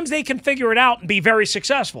 sometimes they can figure it out and be very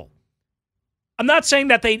successful. I'm not saying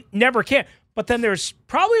that they never can, but then there's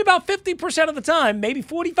probably about 50% of the time, maybe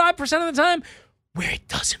 45% of the time, where it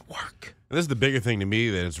doesn't work. And this is the bigger thing to me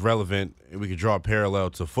that is relevant. We could draw a parallel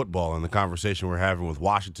to football and the conversation we're having with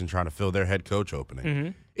Washington trying to fill their head coach opening. Mm-hmm.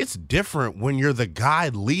 It's different when you're the guy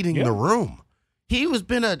leading the room. He's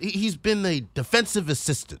been the defensive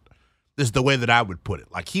assistant, is the way that I would put it.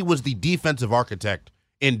 Like, he was the defensive architect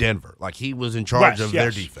in Denver. Like, he was in charge of their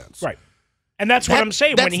defense. Right. And that's what I'm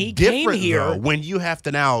saying. When he came here, though, when you have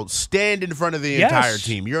to now stand in front of the entire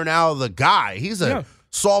team, you're now the guy. He's a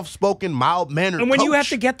soft-spoken, mild-mannered And when coach. you have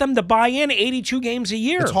to get them to buy in 82 games a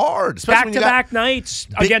year. It's hard. Back-to-back nights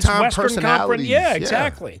against Western Conference. Yeah,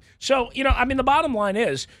 exactly. Yeah. So, the bottom line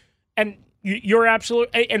is, and you're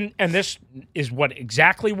absolutely, and this is what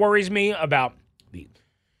exactly worries me about the,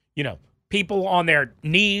 people on their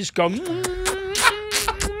knees going,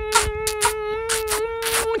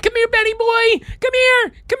 come here, Benny boy. Come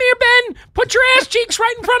here, Ben. Put your ass cheeks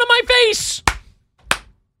right in front of my face.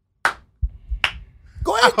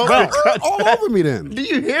 Go ahead, all over me then. Do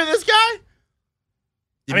you hear this guy?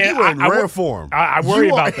 You were in rare form. I worry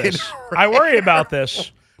about this. I worry about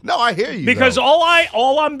this. No, I hear you. Because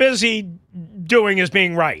all I'm busy doing is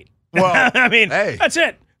being right. Well, hey, that's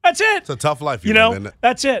it. It's a tough life,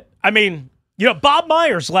 That's it. Bob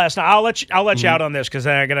Myers last night. I'll let you out on this because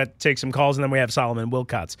then I got to take some calls, and then we have Solomon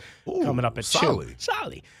Wilcots coming up at 2.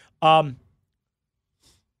 Solly.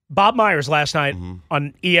 Bob Myers last night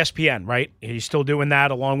on ESPN, right? He's still doing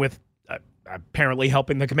that along with apparently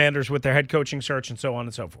helping the Commanders with their head coaching search and so on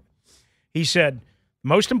and so forth. He said,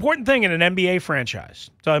 most important thing in an NBA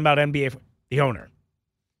franchise, talking about NBA, the owner,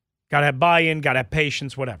 got to have buy-in, got to have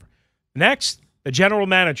patience, whatever. Next, the general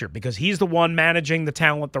manager, because he's the one managing the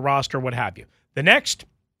talent, the roster, what have you. The next,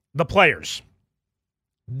 the players.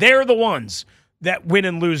 They're the ones that win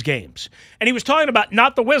and lose games. And he was talking about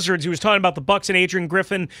not the Wizards, he was talking about the Bucks and Adrian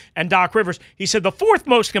Griffin and Doc Rivers. He said the fourth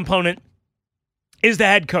most component is the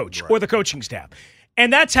head coach or the coaching staff.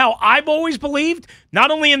 And that's how I've always believed, not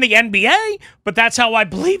only in the NBA, but that's how I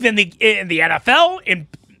believe in the NFL, in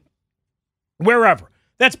wherever.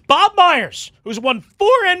 That's Bob Myers, who's won 4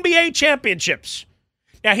 NBA championships.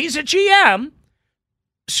 Now, he's a GM,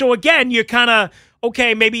 so again, you're kind of,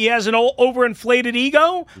 okay, maybe he has an overinflated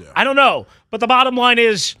ego. Yeah. I don't know. But the bottom line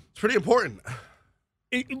is, it's pretty important.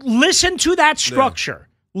 Listen to that structure.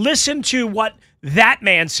 Yeah. Listen to what that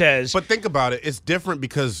man says. But think about it. It's different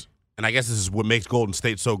because, and I guess this is what makes Golden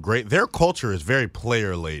State so great, their culture is very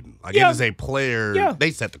player-laden. Like, it is a player. Yeah.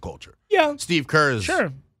 They set the culture. Yeah. Steve Kerr is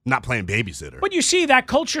not playing babysitter. But you see, that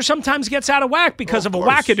culture sometimes gets out of whack because of a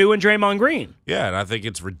wackadoo in Draymond Green. Yeah, and I think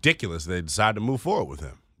it's ridiculous they decided to move forward with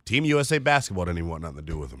him. Team USA basketball didn't even want nothing to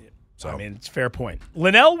do with him. So I mean, it's a fair point.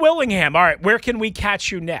 Lynnell Willingham. All right, where can we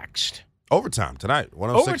catch you next? Overtime tonight.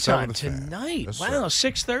 106.7 Overtime tonight. Yes, wow,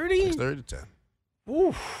 6:30? 6:30 to 10.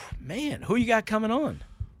 Oof, man. Who you got coming on?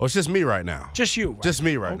 Well, it's just me right now. Just you? Right just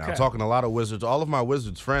me right now. now. Talking a lot of Wizards. All of my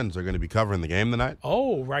Wizards friends are going to be covering the game tonight.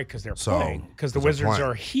 Oh, right, because they're playing. Because the Wizards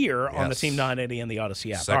are here on the Team 980 and the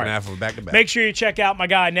Odyssey app. Second half of back-to-back. Make sure you check out my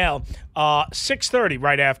guy, Nell. 6:30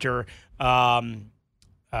 right after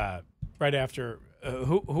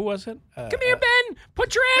who was it? Come here, Ben.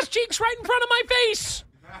 Put your ass cheeks right in front of my face.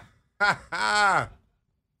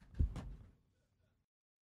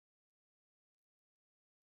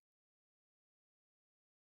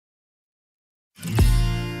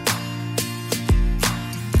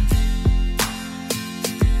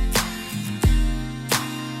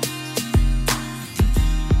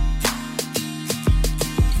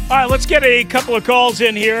 All right, let's get a couple of calls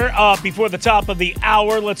in here before the top of the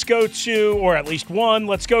hour. Let's go to, or at least one,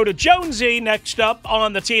 let's go to Jonesy next up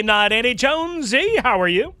on the Team 980. Jonesy, how are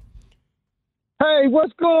you? Hey,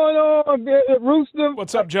 what's going on, Rooster?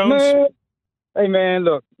 What's up, Jones? Man. Hey, man,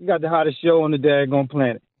 look, you got the hottest show on the daggone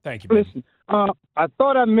planet. Thank you, man. Listen, I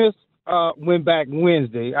thought I missed Went Back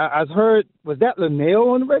Wednesday. I heard, was that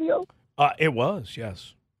Lynnell on the radio? It was,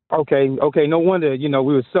 yes. Okay. No wonder, we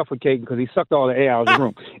were suffocating because he sucked all the air out of the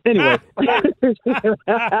room. Anyway.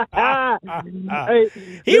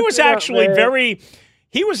 He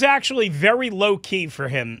was actually very low key for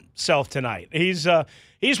himself tonight. He's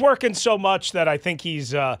working so much that I think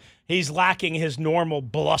he's lacking his normal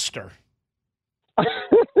bluster.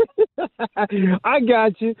 I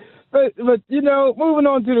got you. But moving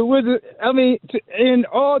on to the Wizards, I mean, in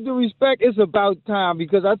all due respect, it's about time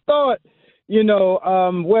because I thought,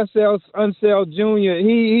 Wes Unseld Jr.,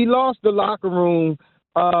 he lost the locker room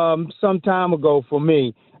some time ago for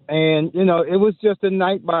me. And, it was just a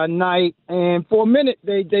night by night. And for a minute,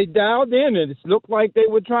 they dialed in and it looked like they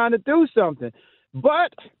were trying to do something.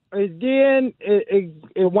 But, again,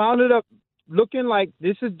 it wound up looking like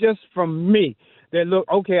this is just from me. They look,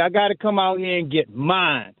 okay, I got to come out here and get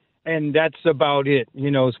mine. And that's about it.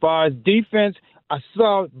 As far as defense, I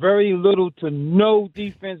saw very little to no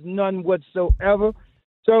defense, none whatsoever.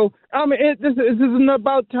 So, I mean, this is an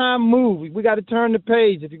about-time move. We got to turn the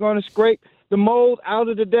page. If you're going to scrape the mold out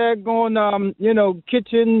of the daggone,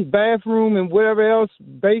 kitchen, bathroom, and whatever else,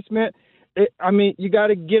 basement, you got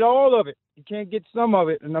to get all of it. You can't get some of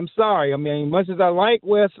it, and I'm sorry. I mean, much as I like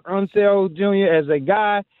Wes Unseld Jr. as a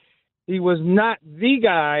guy, he was not the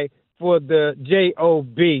guy for the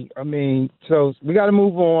JOB. I mean, so we got to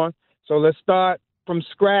move on. So let's start from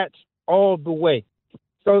scratch all the way.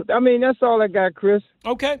 So, I mean, that's all I got, Chris.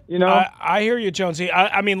 Okay. I hear you, Jonesy.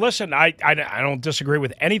 I mean, listen, I don't disagree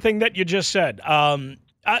with anything that you just said. Again,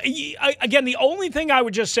 the only thing I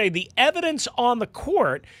would just say, the evidence on the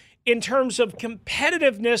court in terms of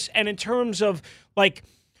competitiveness and in terms of, like,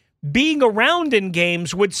 being around in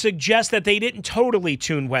games would suggest that they didn't totally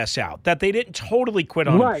tune Wes out, that they didn't totally quit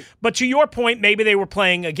on him. But to your point, maybe they were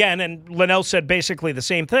playing, again, and Lynnell said basically the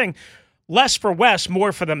same thing, less for Wes,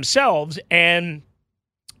 more for themselves, and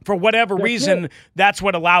for whatever reason, that's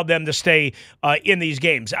what allowed them to stay in these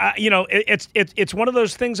games. It's one of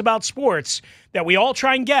those things about sports that we all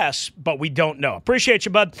try and guess, but we don't know. Appreciate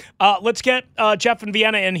you, bud. Let's get Jeff and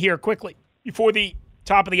Vienna in here quickly before the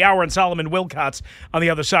top of the hour, and Solomon Wilcots on the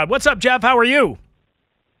other side. What's up, Jeff? How are you?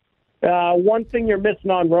 One thing you're missing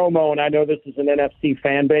on Romo, and I know this is an NFC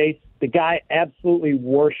fan base, the guy absolutely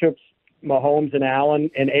worships Mahomes and Allen,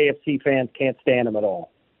 and AFC fans can't stand him at all.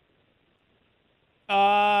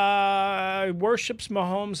 Worships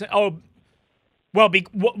Mahomes. Oh, well,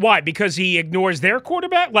 why? Because he ignores their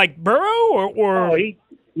quarterback, like Burrow, or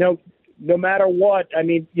no matter what. I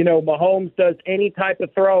mean, Mahomes does any type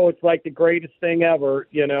of throw, it's like the greatest thing ever.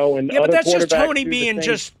 And but that's just Tony being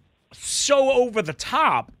just so over the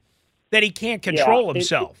top that he can't control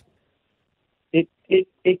himself.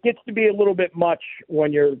 It gets to be a little bit much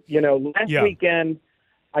when you're, last weekend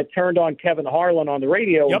I turned on Kevin Harlan on the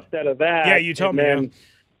radio instead of that. Yeah, you told me. Then,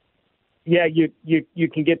 you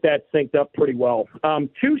can get that synced up pretty well.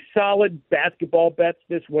 Two solid basketball bets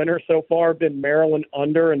this winter so far have been Maryland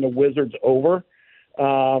under and the Wizards over.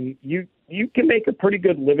 You can make a pretty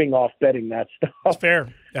good living off betting that stuff. That's fair.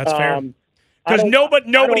 That's fair. Because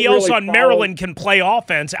nobody else really on Maryland can play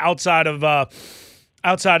offense outside of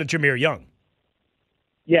Jameer Young.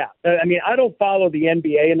 Yeah, I mean, I don't follow the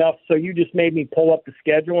NBA enough, so you just made me pull up the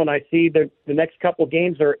schedule, and I see the next couple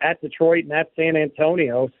games are at Detroit and at San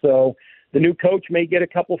Antonio. So the new coach may get a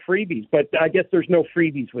couple freebies, but I guess there's no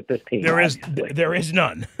freebies with this team. There is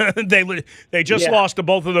none. They just lost to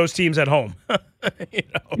both of those teams at home.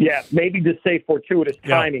 Yeah, maybe just say fortuitous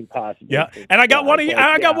timing, possibly. Yeah, and I got one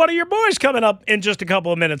of your boys coming up in just a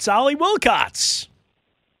couple of minutes, Ollie Wilcots.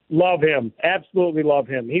 Love him, absolutely love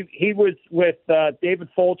him. He was with David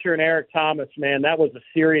Fulcher and Eric Thomas. Man, that was a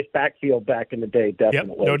serious backfield back in the day,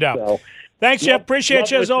 definitely. Yep, no doubt. So, thanks, Jeff.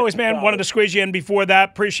 Appreciate you as always, man. Wanted to squeeze you in before that.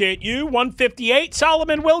 Appreciate you. 158,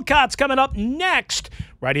 Solomon Wilcots coming up next,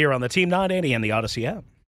 right here on the Team 980 and the Odyssey app.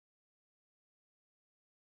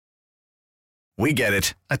 We get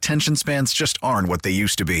it. Attention spans just aren't what they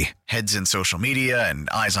used to be. Heads in social media and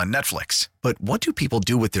eyes on Netflix. But what do people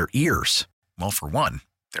do with their ears? Well, for one,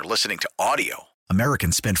 they're listening to audio.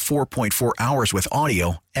 Americans spend 4.4 hours with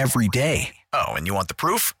audio every day. Oh, and you want the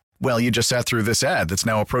proof? Well, you just sat through this ad that's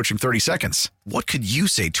now approaching 30 seconds. What could you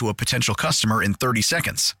say to a potential customer in 30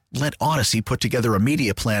 seconds? Let Odyssey put together a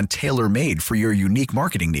media plan tailor-made for your unique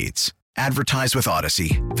marketing needs. Advertise with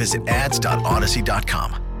Odyssey. Visit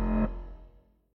ads.odyssey.com.